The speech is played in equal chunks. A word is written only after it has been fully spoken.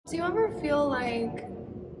Do you ever feel like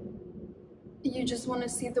you just want to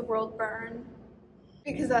see the world burn?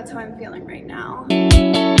 Because that's how I'm feeling right now.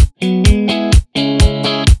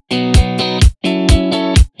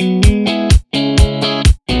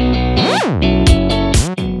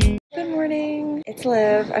 Good morning, it's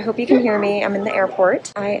Liv. I hope you can hear me. I'm in the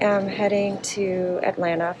airport. I am heading to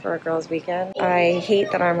Atlanta for a girls' weekend. I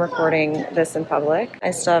hate that I'm recording this in public.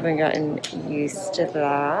 I still haven't gotten used to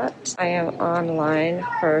that. I am online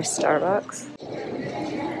for Starbucks.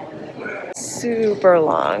 Super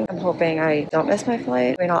long. I'm hoping I don't miss my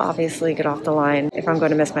flight. I mean, I'll obviously get off the line if I'm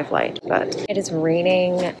going to miss my flight, but it is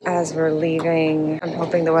raining as we're leaving. I'm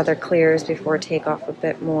hoping the weather clears before takeoff a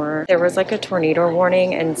bit more. There was like a tornado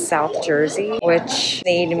warning in South Jersey, which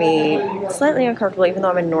made me slightly uncomfortable, even though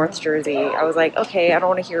I'm in North Jersey. I was like, okay, I don't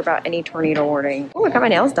want to hear about any tornado warning. Oh, I got my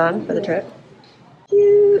nails done for the trip.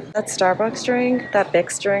 Cute. That Starbucks drink, that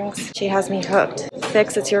Bix drinks, she has me hooked.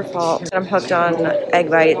 Bix, it's your fault. I'm hooked on egg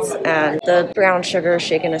bites and the brown sugar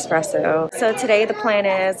shaken espresso. So today the plan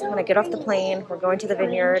is when I get off the plane, we're going to the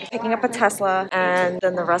vineyard, picking up a Tesla, and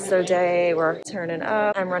then the rest of the day we're turning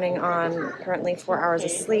up. I'm running on currently 4 hours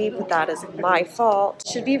of sleep. That is my fault.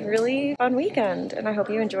 Should be a really fun weekend, and I hope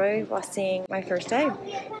you enjoy seeing my first day.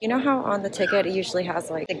 You know how on the ticket it usually has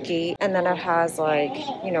like the gate, and then it has like,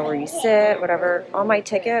 you know, where you sit, whatever. On my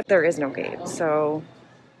ticket, there is no gate, so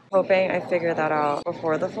hoping I figure that out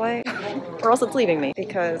before the flight, or else it's leaving me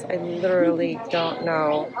because I literally don't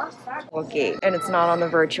know what gate, and it's not on the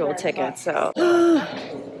virtual ticket, so I'll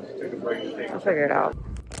figure it out.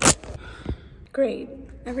 Great.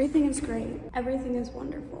 Everything is great. Everything is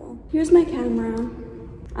wonderful. Here's my camera.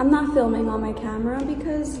 I'm not filming on my camera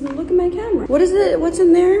because look at my camera. What is it? What's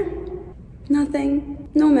in there? Nothing.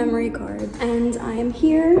 No memory card. And I am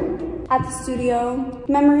here at the studio.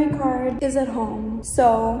 Memory card is at home.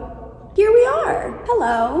 So here we are.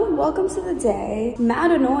 Hello, welcome to the day.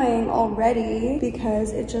 Mad annoying already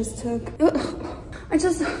because it just took, it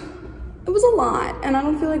was a lot, and I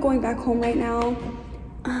don't feel like going back home right now.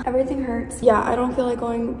 Everything hurts. Yeah, I don't feel like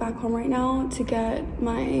going back home right now to get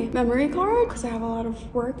my memory card because I have a lot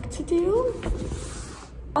of work to do.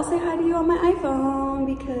 I'll say hi to you on my iPhone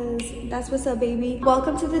because that's what's up, baby.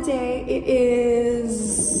 Welcome to the day. It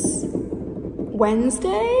is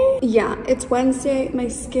Wednesday? Yeah, it's Wednesday. My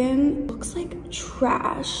skin looks like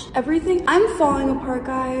trash. Everything, I'm falling apart,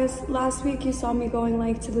 guys. Last week you saw me going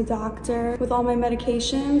like to the doctor with all my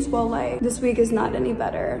medications. Well, like this week is not any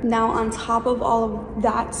better. Now on top of all of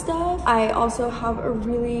that stuff, I also have a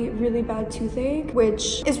really bad toothache,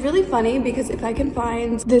 which is really funny because if I can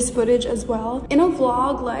find this footage as well, in a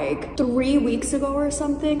vlog like 3 weeks ago or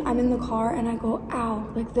something, I'm in the car and I go ow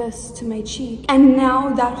like this to my cheek, and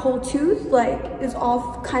now that whole tooth like is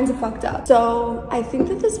all kinds of fucked up. So I think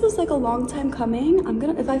that this was like a long time coming.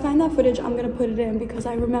 If I find that footage, I'm gonna put it in because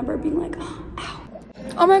I remember being like, ow.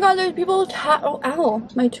 Oh my god, there's people oh, ow,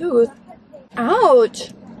 my tooth.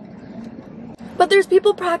 Ouch. But there's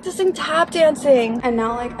people practicing tap dancing. And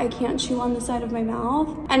now like I can't chew on the side of my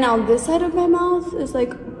mouth. And now this side of my mouth is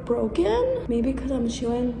like broken. Maybe because I'm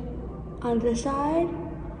chewing on this side.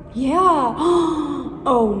 Yeah.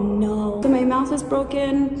 Oh no. So my mouth is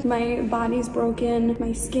broken, my body's broken,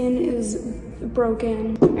 my skin is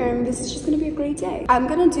broken, and this is just gonna be a great day. I'm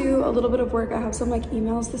gonna do a little bit of work. I have some like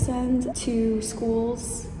emails to send to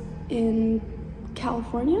schools in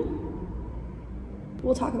California.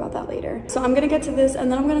 We'll talk about that later. So I'm gonna get to this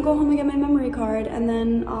and then I'm gonna go home and get my memory card, and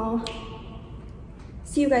then I'll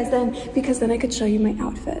see you guys then, because then I could show you my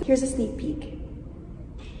outfit. Here's a sneak peek.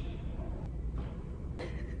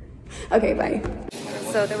 Okay, bye.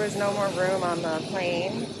 So there was no more room on the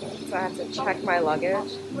plane, so I had to check my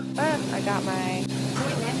luggage, but I got my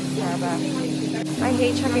Starbucks. I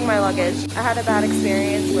hate checking my luggage. I had a bad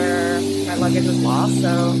experience where my luggage was lost,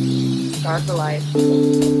 so scar for life.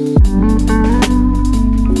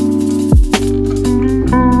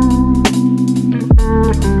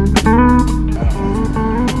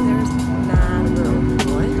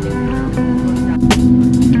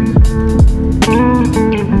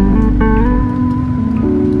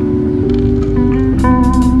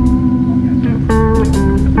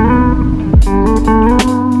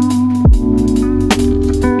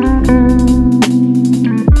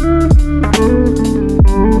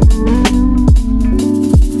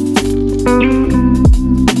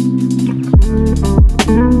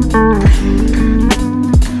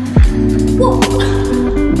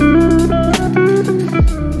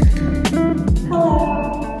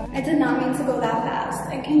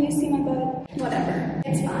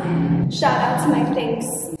 Shout out to my Thinks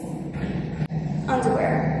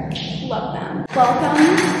underwear. Love them. Welcome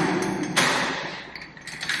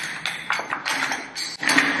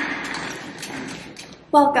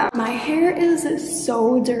Welcome. My hair is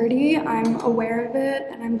so dirty. I'm aware of it,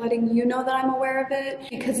 and I'm letting you know that I'm aware of it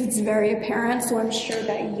because it's very apparent, so I'm sure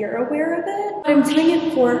that you're aware of it. But I'm doing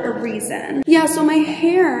it for a reason. Yeah, so my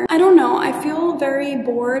hair, I don't know, I feel very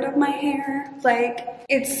bored of my hair. Like,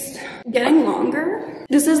 it's getting longer.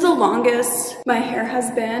 This is the longest my hair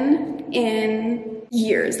has been in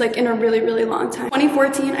years, like in a really, really long time.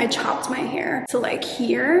 2014, I chopped my hair to like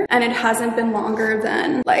here, and it hasn't been longer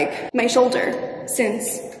than like my shoulder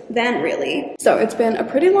since then, really. So it's been a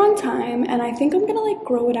pretty long time, and I think I'm gonna like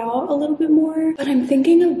grow it out a little bit more, but I'm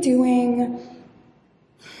thinking of doing,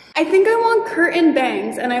 I think I want curtain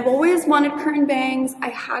bangs, and I've always wanted curtain bangs. I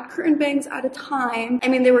had curtain bangs at a time. I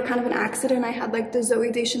mean, they were kind of an accident. I had like the Zoe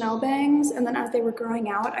Deschanel bangs, and then as they were growing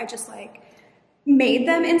out, I just like made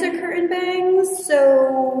them into curtain bangs.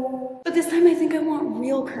 So, but this time I think I want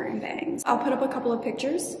real curtain bangs. I'll put up a couple of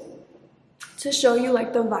pictures to show you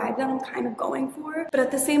like the vibe that I'm kind of going for. But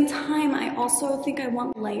at the same time, I also think I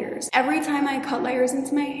want layers. Every time I cut layers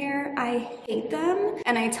into my hair, I hate them,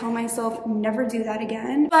 and I tell myself never do that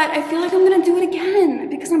again. But I feel like I'm gonna do it again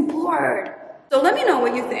because I'm bored. So let me know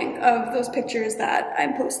what you think of those pictures that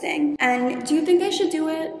I'm posting. And do you think I should do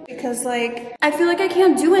it? Because like, I feel like I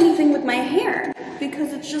can't do anything with my hair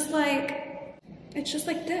because it's just like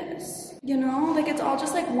this, you know? Like it's all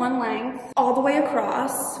just like one length all the way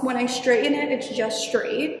across. When I straighten it, it's just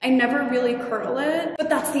straight. I never really curl it, but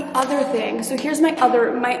that's the other thing. So here's my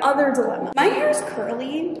other dilemma. My hair is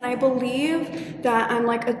curly. I believe that I'm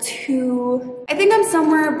like a 2, I think I'm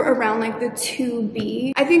somewhere around like the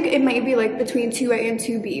 2B. I think it might be like between 2A and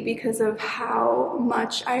 2B because of how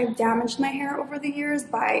much I've damaged my hair over the years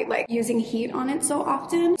by like using heat on it so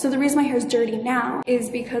often. So the reason my hair is dirty now is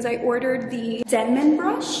because I ordered the denman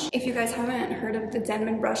brush. If you guys haven't heard of the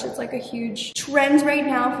denman brush, it's like a huge trend right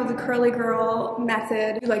now for the curly girl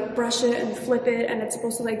method. You like brush it and flip it, and it's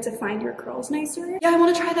supposed to like define your curls nicer. Yeah, I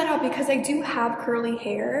want to try that out because I do have curly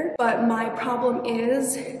hair, but my problem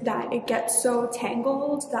is that it gets so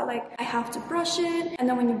tangled that like I have to brush it, and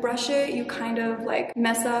then when you brush it, you kind of like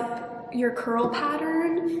mess up your curl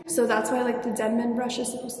pattern. So that's why like the denman brush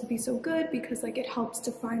is supposed to be so good, because like it helps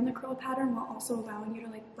define the curl pattern while also allowing you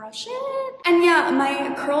to like brush it. And yeah,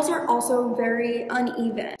 my curls are also very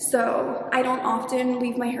uneven, so I don't often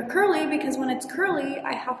leave my hair curly because when it's curly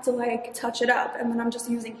I have to like touch it up, and then I'm just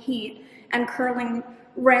using heat and curling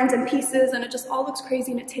random pieces, and it just all looks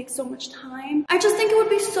crazy and it takes so much time. I just think it would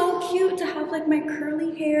be so cute to have like my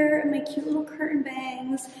curly hair and my cute little curtain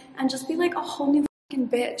bangs and just be like a whole new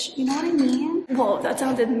bitch, you know what I mean? Whoa, that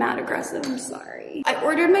sounded mad aggressive, I'm sorry. I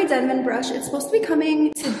ordered my denman brush. It's supposed to be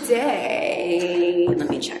coming today. Let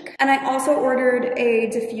me check. And I also ordered a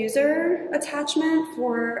diffuser attachment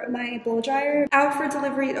for my blow dryer, out for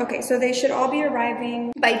delivery. Okay, so they should all be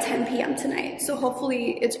arriving by 10 p.m. tonight. So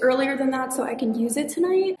hopefully it's earlier than that so I can use it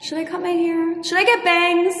tonight. Should I cut my hair? Should I get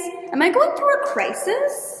bangs? Am I going through a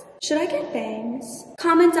crisis? Should I get bangs?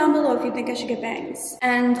 Comment down below if you think I should get bangs.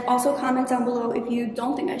 And also comment down below if you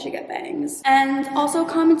don't think I should get bangs. And also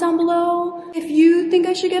comment down below if you think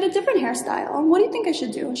I should get a different hairstyle. What do you think I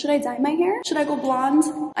should do? Should I dye my hair? Should I go blonde?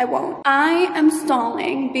 I won't. I am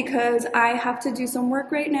stalling because I have to do some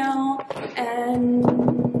work right now, and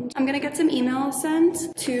I'm gonna get some emails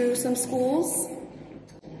sent to some schools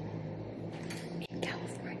in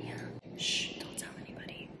California. Shh.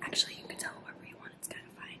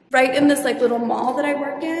 Right in this like little mall that I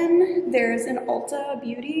work in, there's an Ulta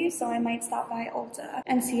Beauty, so I might stop by Ulta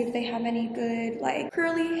and see if they have any good like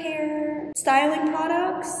curly hair styling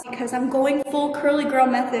products, because I'm going full curly girl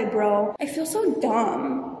method, bro. I feel so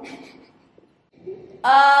dumb.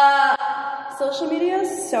 Social media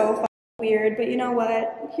is so fucking weird, but you know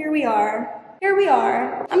what? Here we are. Here we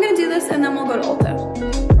are. I'm gonna do this and then we'll go to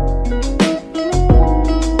Ulta.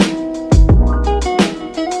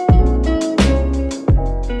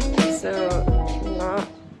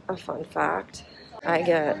 A fun fact, I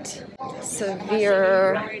get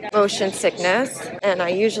severe motion sickness and I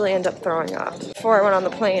usually end up throwing up. Before I went on the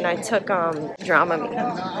plane, I took Dramamine.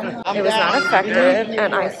 It was not effective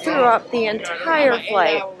and I threw up the entire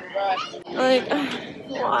flight. Like,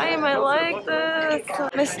 why am I like this?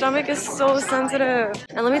 My stomach is so sensitive.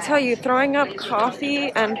 And let me tell you, throwing up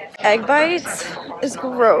coffee and egg bites is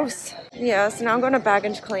gross. Yeah, so now I'm going to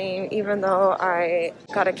baggage claim, even though I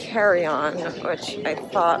got a carry-on, which I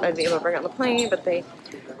thought I'd be able to bring on the plane, but they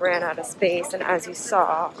ran out of space. And as you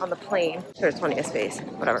saw on the plane, there's plenty of space,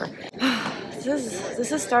 whatever.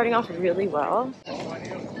 This is starting off really well.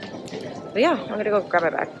 But yeah, I'm going to go grab my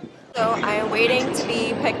bag. So I am waiting to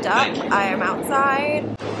be picked up. I am outside,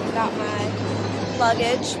 got my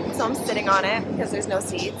luggage, so I'm sitting on it because there's no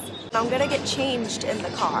seats. I'm gonna get changed in the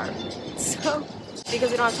car. So,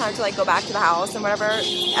 because we don't have time to like go back to the house and whatever,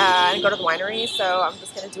 and go to the winery, so I'm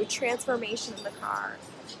just gonna do a transformation in the car.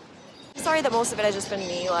 Sorry that most of it has just been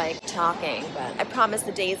me like talking, but I promise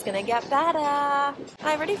the day is gonna get better. I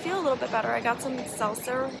already feel a little bit better. I got some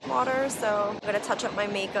seltzer water, so I'm gonna touch up my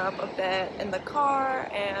makeup a bit in the car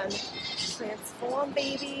and transform,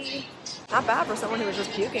 baby. Not bad for someone who was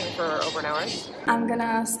just puking for over an hour. I'm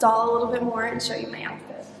gonna stall a little bit more and show you my outfit.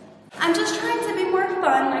 I'm just trying to be more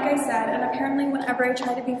fun, like I said, and apparently whenever I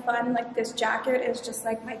try to be fun, like this jacket is just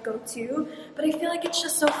like my go-to, but I feel like it's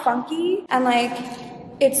just so funky and like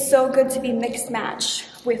it's so good to be mixed match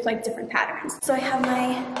with like different patterns. So I have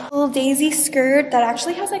my little daisy skirt that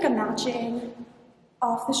actually has like a matching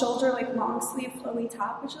off the shoulder, like long sleeve flowy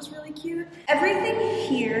top, which is really cute. Everything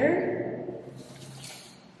here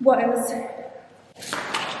was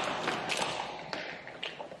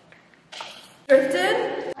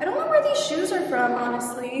thrifted. I don't know where these shoes are from,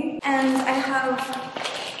 honestly. And I have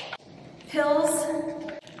pills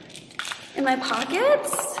in my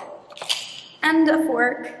pockets and a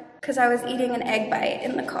fork because I was eating an egg bite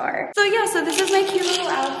in the car. So yeah, so this is my cute little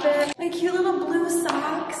outfit, my cute little blue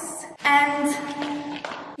socks, and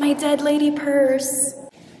my dead lady purse.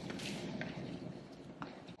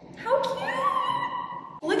 How cute!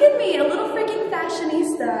 Look at me, a little freaking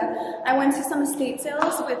fashionista. I went to some estate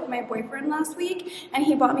sales with my boyfriend last week, and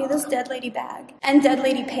he bought me this dead lady bag, and dead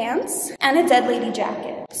lady pants, and a dead lady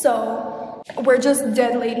jacket. So we're just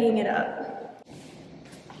dead ladying it up.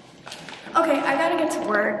 Okay, I gotta get to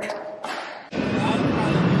work.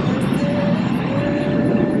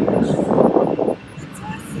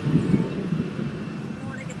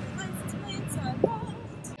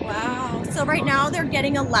 Wow, so right now they're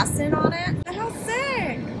getting a lesson on it. How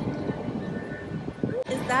sick!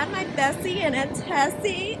 Is that my Bessie and a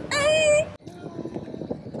Tessie? Hey!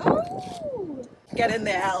 Oh! Get in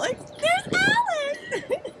there, Alex. There's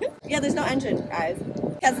Alex! Yeah, there's no engine, guys,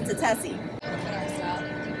 because it's a Tessie.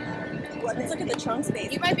 Let's look at the trunk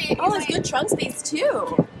space. You might be. Oh, it's good trunk space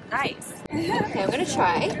too. Nice. Okay, I'm gonna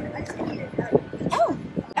try. Oh,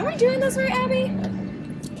 am I doing this right, Abby?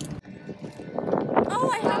 Oh,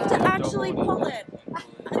 I have to actually pull it.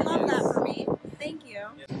 I love that for me. Thank you.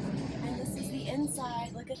 And this is the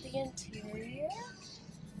inside. Look at the interior.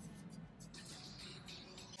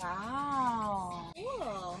 Wow.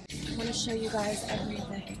 Cool. I want to show you guys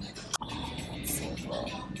everything. Oh, it's so cool.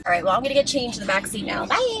 All right, well, I'm gonna get changed in the back seat now.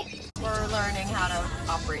 Bye. We're learning how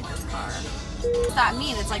to operate this car. What does that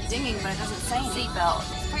mean? It's like dinging, but it doesn't say seatbelt.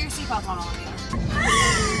 Put your seatbelt on, all of you.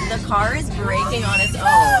 The car is braking on its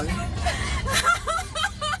own.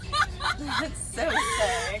 That's so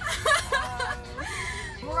sick.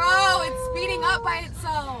 Bro, it's speeding up by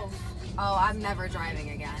itself. Oh, I'm never driving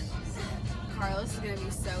again. Carlos is gonna be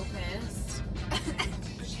so pissed.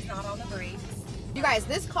 She's not on the brakes. You guys,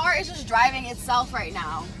 this car is just driving itself right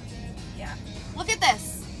now. Yeah. Look at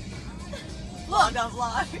this. Look,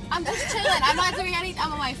 I'm just chilling. I'm not doing anything.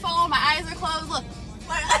 I'm on my phone. My eyes are closed. Look.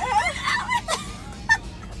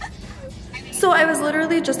 So I was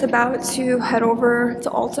literally just about to head over to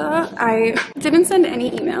Ulta. I didn't send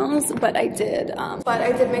any emails, but I did.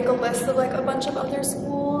 Make a list of like a bunch of other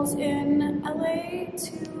schools in LA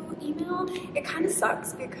to email. It kind of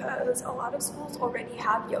sucks because a lot of schools already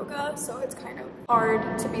have yoga, so it's kind of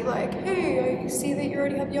hard to be like, hey, I see that you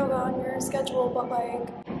already have yoga on your schedule, but like,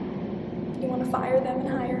 you want to fire them and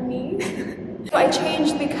hire me? So I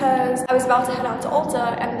changed because I was about to head out to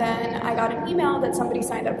Ulta, and then I got an email that somebody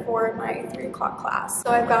signed up for my 3 o'clock class.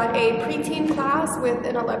 So I've got a preteen class with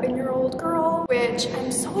an 11-year-old girl, which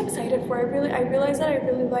I'm so excited for. I realized that I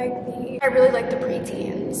really like the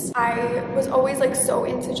preteens. I was always like so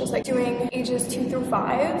into just like doing ages 2 through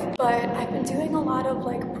 5, but I've been doing a lot of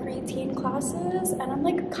like preteen classes, and I'm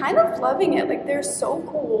like kind of loving it. Like they're so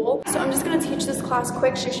cool. So I'm just gonna teach this class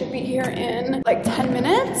quick. She should be here in like 10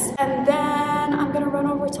 minutes, and then I'm gonna run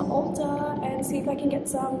over to Ulta and see if I can get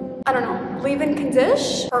some, I don't know, leave-in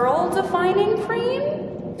condition, curl defining cream?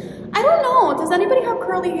 I don't know, does anybody have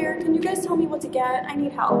curly hair? Can you guys tell me what to get? I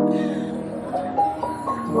need help.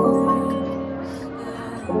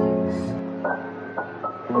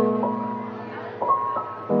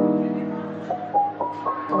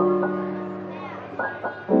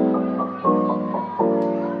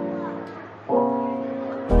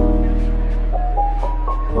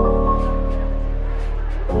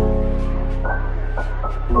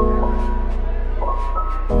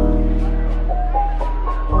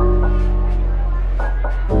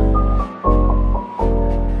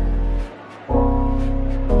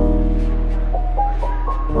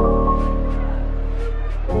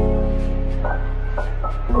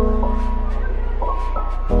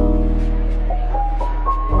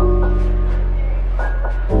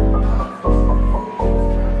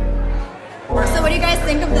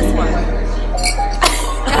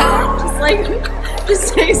 like to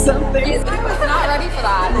say something. I was not ready for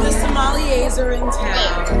that. The sommeliers are in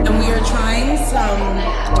town, and we are trying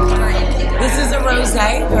some drink. This is a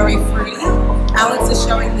rosé, very fruity. Alex is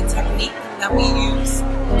showing the technique that we use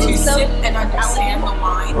to sip and understand the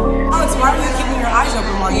wine. Alex, why are you keeping your eyes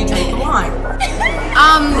open while you drink the wine?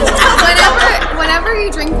 Whenever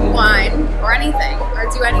you drink wine or anything or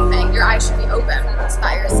do anything, your eyes should be open so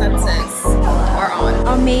that your senses are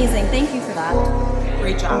on. Amazing. Thank you for that.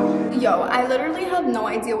 Great job. Yo, I literally have no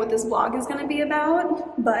idea what this vlog is gonna be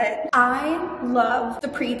about, but I love the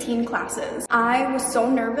preteen classes. I was so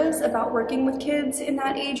nervous about working with kids in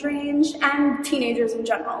that age range and teenagers in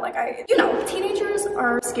general. Like you know, teenagers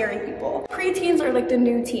are scary people. Preteens are like the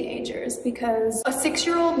new teenagers because a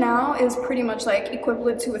 6-year-old now is pretty much like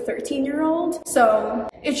equivalent to a 13-year-old. So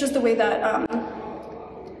it's just the way that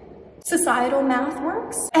societal math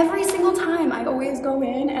works. Every single time I always go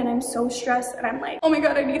in and I'm so stressed and I'm like, oh my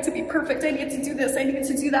god, I need to be perfect, I need to do this, I need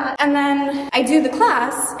to do that. And then I do the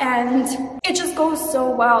class and it just goes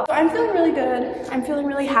so well. So I'm feeling really good. I'm feeling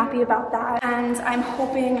really happy about that. And I'm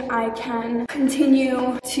hoping I can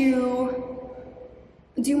continue to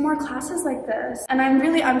do more classes like this. And I'm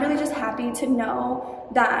really just happy to know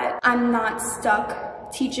that I'm not stuck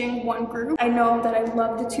teaching one group. I know that I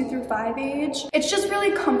love the 2 through 5 age. It's just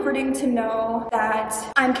really comforting to know that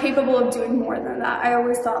I'm capable of doing more than that. I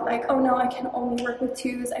always thought like, oh no, I can only work with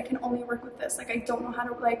 2s, I can only work with this, like I don't know how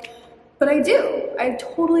to but I do. I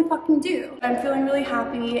totally fucking do. I'm feeling really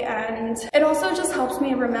happy, and it also just helps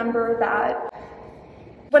me remember that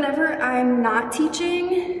whenever I'm not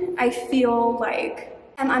teaching, I feel like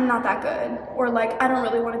I'm not that good, or like I don't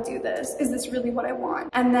really want to do this. Is this really what I want?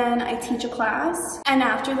 And then I teach a class, and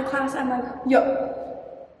after the class I'm like, yo,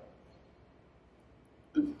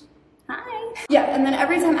 hi. Yeah, and then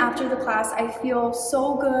every time after the class I feel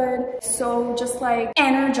so good, so just like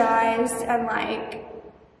energized and like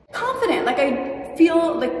confident. Like I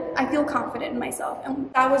feel confident in myself,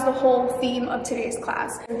 and that was the whole theme of today's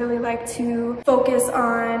class. I really like to focus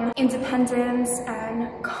on independence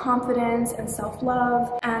and confidence and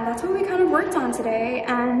self-love, and that's what we kind of worked on today,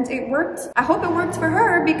 and it worked. I hope it worked for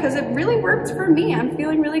her because it really worked for me. I'm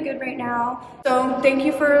feeling really good right now. So thank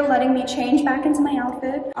you for letting me change back into my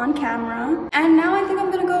outfit on camera, and now I think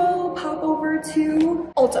I'm gonna go pop over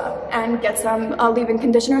to Ulta and get some leave-in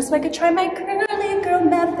conditioner so I could try my curly girl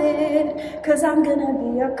method, cause I'm gonna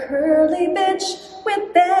be a curly bitch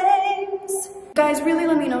with bangs. Guys, really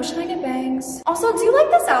let me know, should I get bangs? Also, do you like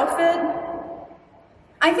this outfit?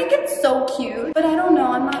 I think it's so cute, but I don't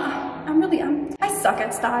know, I suck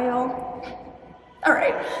at style. All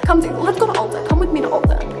right, let's go to Ulta. Come with me to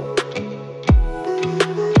Ulta.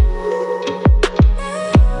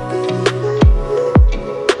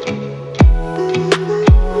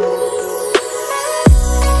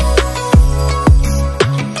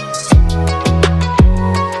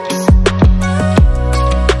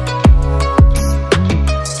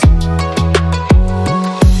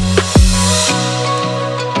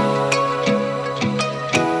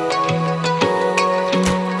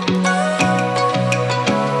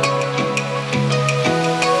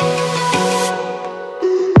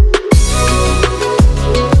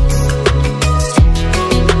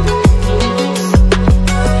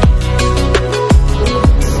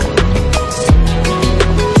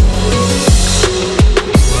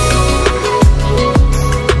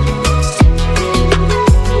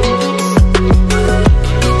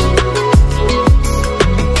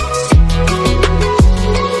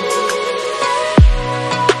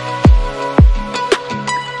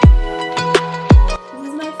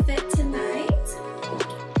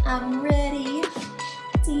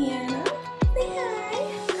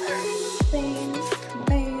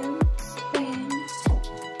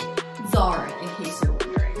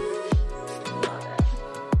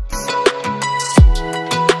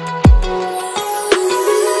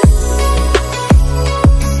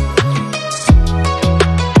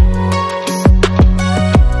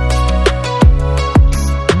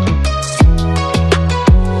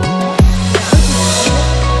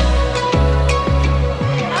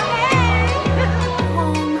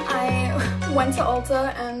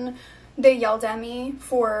 And they yelled at me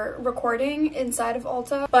for recording inside of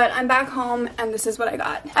Ulta, but I'm back home and this is what I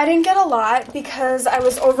got. I didn't get a lot because I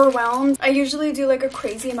was overwhelmed. I usually do like a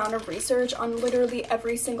crazy amount of research on literally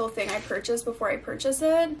every single thing I purchase before I purchase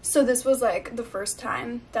it. So this was like the first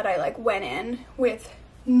time that I like went in with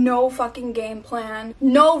no fucking game plan,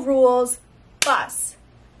 no rules, bus,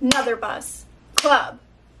 another bus, club,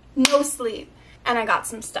 no sleep, and I got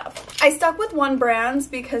some stuff. I stuck with one brand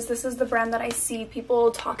because this is the brand that I see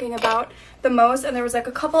people talking about the most, and there was like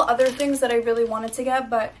a couple other things that I really wanted to get,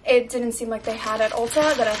 but it didn't seem like they had at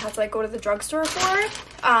Ulta that I had to like go to the drugstore for.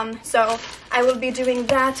 So I will be doing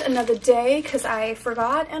that another day because I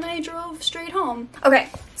forgot and I drove straight home. Okay,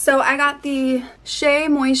 so I got the Shea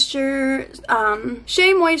Moisture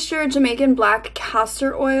Jamaican Black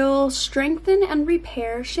Castor Oil Strengthen and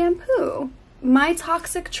Repair Shampoo. My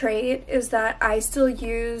toxic trait is that I still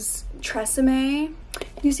use Tresemme.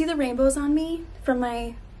 You see the rainbows on me from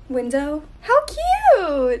my window? How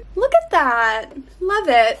cute! Look at that. Love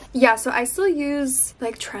it. Yeah, so I still use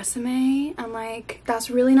like Tresemme, and like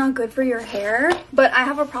that's really not good for your hair, but I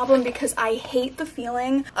have a problem because I hate the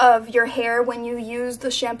feeling of your hair when you use the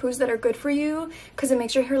shampoos that are good for you, because it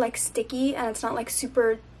makes your hair like sticky and it's not like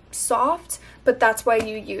super soft, but that's why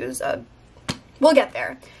you use we'll get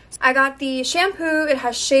there. I got the shampoo. It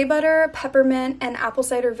has shea butter, peppermint, and apple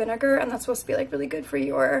cider vinegar, and that's supposed to be like really good for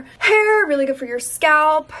your hair, really good for your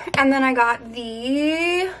scalp. And then I got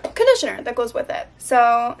the conditioner that goes with it.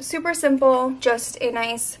 So super simple, just a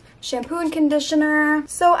nice shampoo and conditioner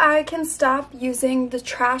so I can stop using the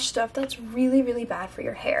trash stuff that's really, really bad for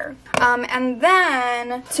your hair. And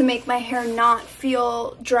then to make my hair not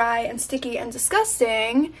feel dry and sticky and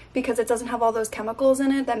disgusting, because it doesn't have all those chemicals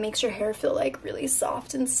in it that makes your hair feel like really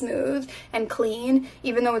soft and smooth and clean,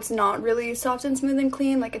 even though it's not really soft and smooth and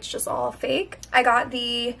clean, like it's just all fake. I got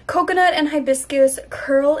the coconut and hibiscus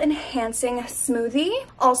curl enhancing smoothie,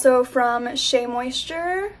 also from Shea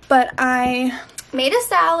Moisture, but I made a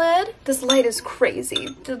salad. This light is crazy.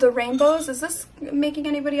 The rainbows, is this making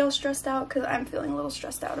anybody else stressed out? Because I'm feeling a little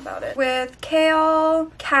stressed out about it. With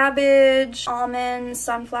kale, cabbage, almonds,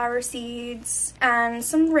 sunflower seeds, and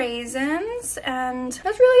some raisins, and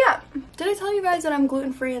that's really it. Did I tell you guys that I'm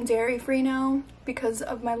gluten-free and dairy-free now because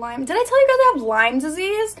of my Lyme? Did I tell you guys I have Lyme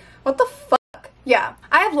disease? What the fuck? Yeah,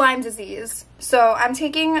 I have Lyme disease, so I'm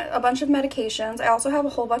taking a bunch of medications. I also have a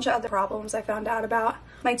whole bunch of other problems I found out about.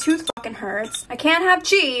 My tooth fucking hurts. I can't have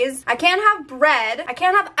cheese. I can't have bread. I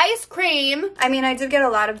can't have ice cream. I mean, I did get a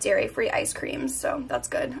lot of dairy-free ice creams, so that's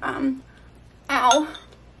good. Ow.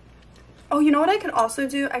 Oh, you know what I could also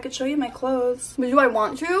do? I could show you my clothes. But do I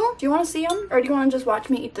want to? Do you want to see them? Or do you want to just watch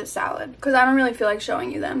me eat this salad? Because I don't really feel like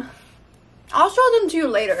showing you them. I'll show them to you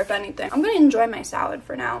later, if anything. I'm gonna enjoy my salad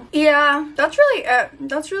for now. Yeah, that's really it.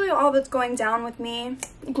 That's really all that's going down with me.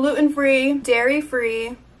 Gluten-free,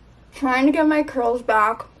 dairy-free, trying to get my curls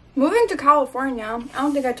back, moving to California. I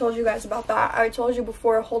don't think I told you guys about that. I told you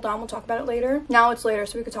before. Hold on, we'll talk about it later. Now it's later,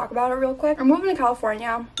 so we could talk about it real quick. I'm moving to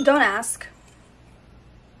California. Don't ask.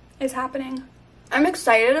 It's happening. I'm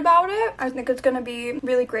excited about it. I think it's gonna be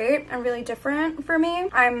really great and really different for me.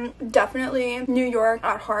 I'm definitely New York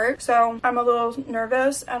at heart, so I'm a little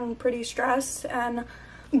nervous and pretty stressed and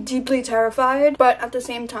deeply terrified, but at the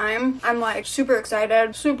same time I'm like super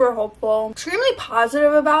excited, super hopeful, extremely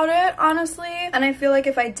positive about it, honestly. And I feel like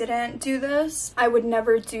if I didn't do this, I would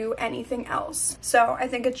never do anything else. So I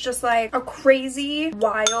think it's just like a crazy,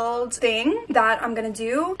 wild thing that I'm gonna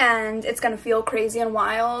do, and it's gonna feel crazy and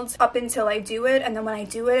wild up until I do it, and then when I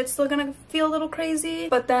do it, it's still gonna feel a little crazy,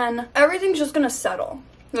 but then everything's just gonna settle.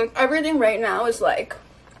 Like everything right now is like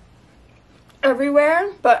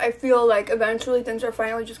everywhere, but I feel like eventually things are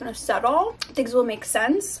finally just gonna settle. Things will make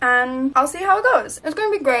sense, and I'll see how it goes. It's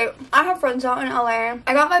gonna be great. I have friends out in LA.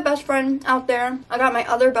 I got my best friend out there. I got my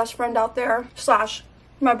other best friend out there slash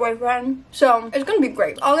my boyfriend. So it's gonna be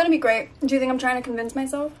great. All gonna be great. Do you think I'm trying to convince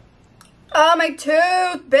myself? Oh, my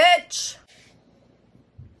tooth, bitch.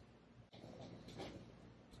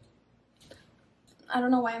 I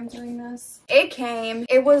don't know why I'm doing this. It came,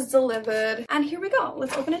 it was delivered, and here we go.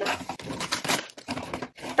 Let's open it up.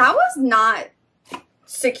 That was not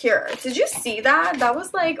secure. Did you see that? That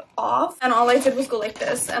was like off, and all I did was go like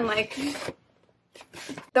this, and like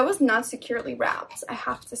that was not securely wrapped, I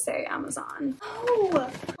have to say, Amazon. Oh,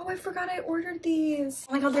 I forgot I ordered these.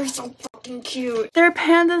 Oh my god, they're so fucking cute. They're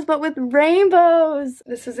pandas but with rainbows.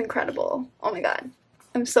 This is incredible. Oh my god,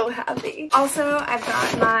 I'm so happy. Also, I've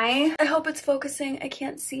got my, I hope it's focusing, I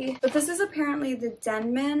can't see, but this is apparently the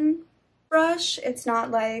Denman brush. It's not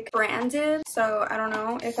like branded, so I don't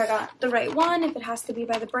know if I got the right one, if it has to be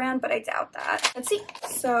by the brand, but I doubt that. Let's see.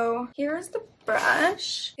 So here's the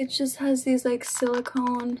brush. It just has these like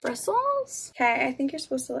silicone bristles. Okay, I think you're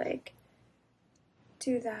supposed to like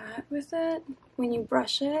do that with it when you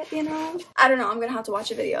brush it, you know? I don't know, I'm gonna have to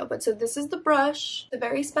watch a video. But so this is the brush, the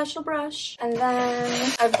very special brush, and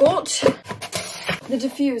then I've got the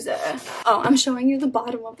diffuser. Oh, I'm showing you the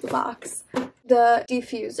bottom of the box. the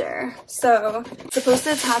diffuser. So it's supposed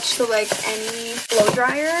to attach to like any blow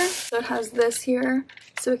dryer. So it has this here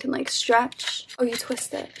so it can like stretch. Oh, you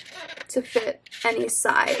twist it to fit any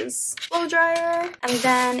size blow dryer. And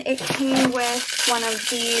then it came with one of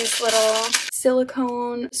these little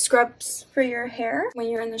silicone scrubs for your hair when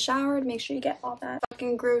you're in the shower to make sure you get all that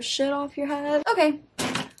fucking gross shit off your head. Okay,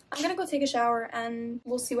 I'm gonna go take a shower and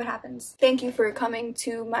we'll see what happens. Thank you for coming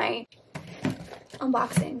to my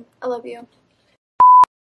unboxing. I love you.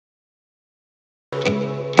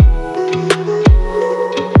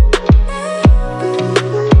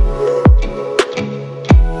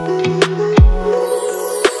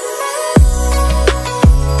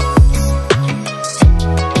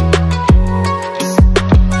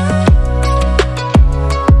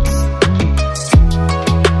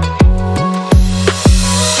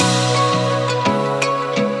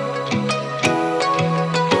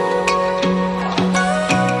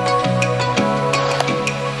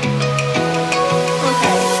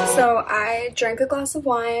 Drank a glass of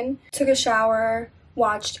wine, took a shower,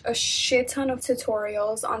 watched a shit ton of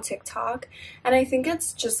tutorials on TikTok, and I think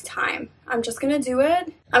it's just time. I'm just gonna do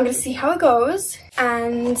it. I'm gonna see how it goes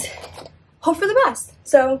and hope for the best.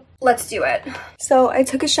 So let's do it. So I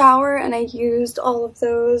took a shower and I used all of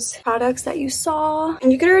those products that you saw,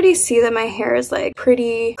 and you can already see that my hair is like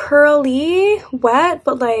pretty curly, wet,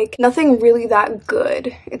 but like nothing really that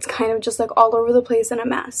good. It's kind of just like all over the place and a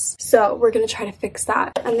mess. So we're gonna try to fix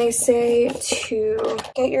that. And they say to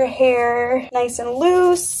get your hair nice and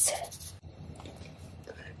loose,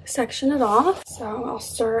 section it off. So I'll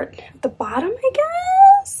start at the bottom, I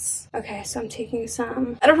guess. Okay, so I'm taking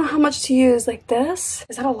some, I don't know how much to use, like this.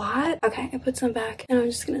 Is that a lot? Okay, I put some back and I'm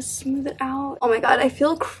just gonna smooth it out. Oh my god, I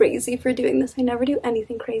feel crazy for doing this. I never do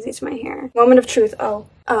anything crazy to my hair. Moment of truth. Oh,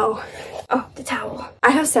 the towel.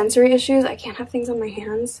 I have sensory issues. I can't have things on my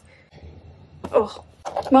hands. Oh,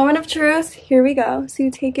 moment of truth. Here we go. So you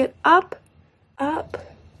take it up,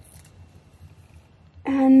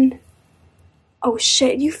 and oh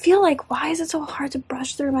shit, you feel like, why is it so hard to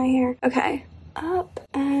brush through my hair? Okay. Up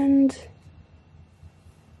and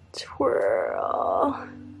twirl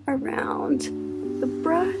around the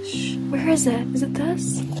brush. Where is it? Is it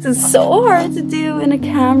this? This is so hard to do in a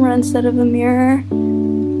camera instead of a mirror.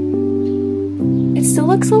 It still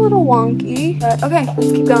looks a little wonky, but okay,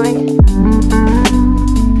 let's keep going.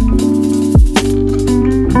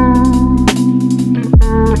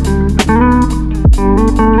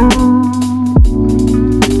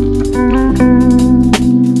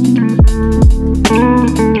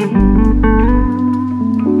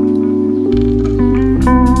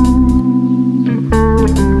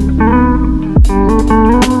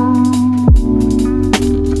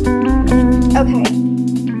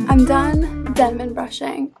 Denman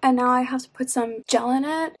brushing, and now I have to put some gel in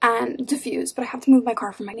it and diffuse, but I have to move my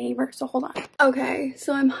car from my neighbor, so hold on. Okay,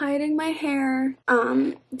 so I'm hiding my hair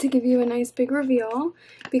to give you a nice big reveal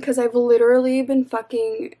because I've literally been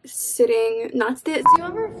fucking sitting, not still. Do you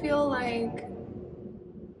ever feel like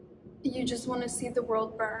you just want to see the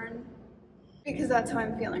world burn? Because that's how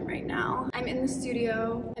I'm feeling right now. I'm in the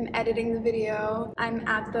studio, I'm editing the video, I'm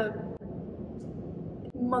at the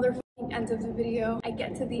motherfucking end of the video. I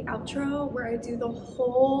get to the outro where I do the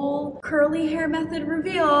whole curly hair method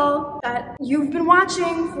reveal that you've been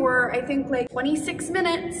watching for I think like 26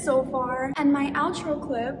 minutes so far, and my outro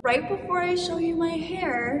clip right before I show you my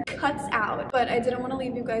hair cuts out. But I didn't want to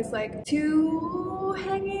leave you guys like too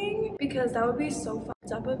hanging because that would be so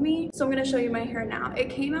fucked up of me. So I'm gonna show you my hair now. It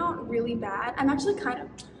came out really bad. I'm actually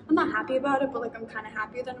I'm not happy about it, but like I'm kind of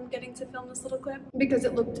happy that I'm getting to film this little clip because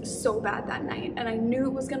it looked so bad that night and I knew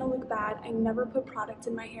it was gonna look bad. I never put product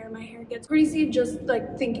in my hair. My hair gets greasy just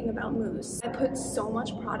like thinking about mousse. I put so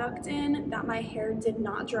much product in that my hair did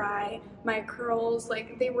not dry. My curls,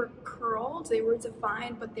 like they were curled, they were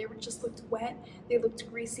defined, but they were just looked wet. They looked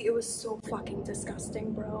greasy. It was so fucking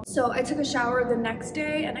disgusting, bro. So I took a shower the next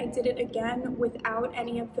day and I did it again without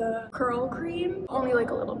any of the curl cream, only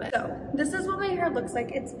like a little bit. So this is what my hair looks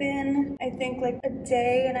like. It's been, I think, like a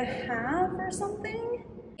day and a half or something.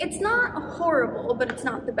 It's not horrible, but it's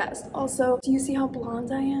not the best. Also, do you see how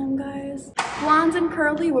blonde I am, guys? Blonde and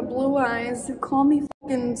curly with blue eyes. Call me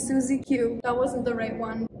fucking Susie Q. That wasn't the right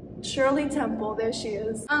one. Shirley Temple, there she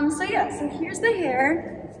is. So yeah, so here's the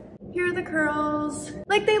hair. Here are the curls.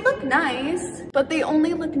 Like, they look nice, but they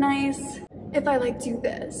only look nice if I like do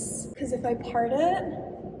this. Because if I part it,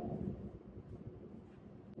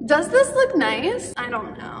 does this look nice? I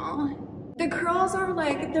don't know. The curls are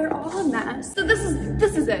like, they're all a mess. So this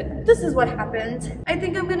is it. This is what happened. I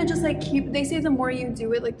think I'm gonna just like keep, they say the more you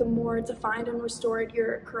do it, like the more defined and restored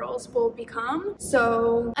your curls will become.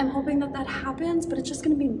 So I'm hoping that that happens, but it's just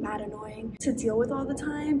gonna be mad annoying to deal with all the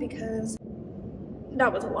time because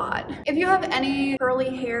that was a lot. If you have any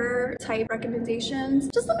curly hair type recommendations,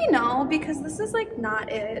 just let me know because this is like not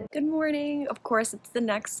it. Good morning. Of course, it's the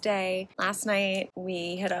next day. Last night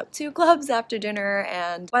we hit up 2 clubs after dinner,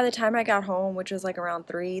 and by the time I got home, which was like around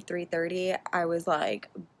 3:30, I was like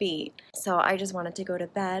beat. So I just wanted to go to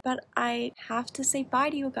bed, but I have to say bye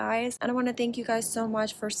to you guys, and I want to thank you guys so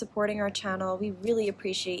much for supporting our channel. We really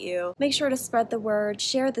appreciate you. Make sure to spread the word,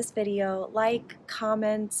 share this video, like,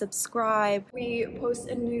 comment, subscribe. We post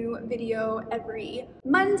a new video every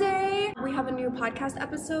Monday. We have a new podcast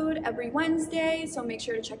episode every Wednesday, so make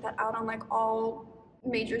sure to check that out on like all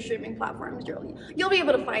major streaming platforms. You'll be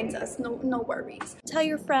able to find us, no worries. Tell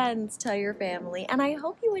your friends, tell your family, and I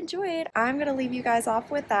hope you enjoy it. I'm gonna leave you guys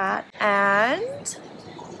off with that, and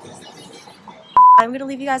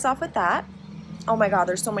oh my god,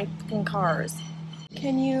 there's so many fucking cars.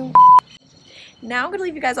 Now I'm gonna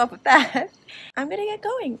leave you guys off with that. I'm gonna get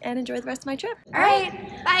going and enjoy the rest of my trip. All right,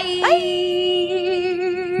 bye.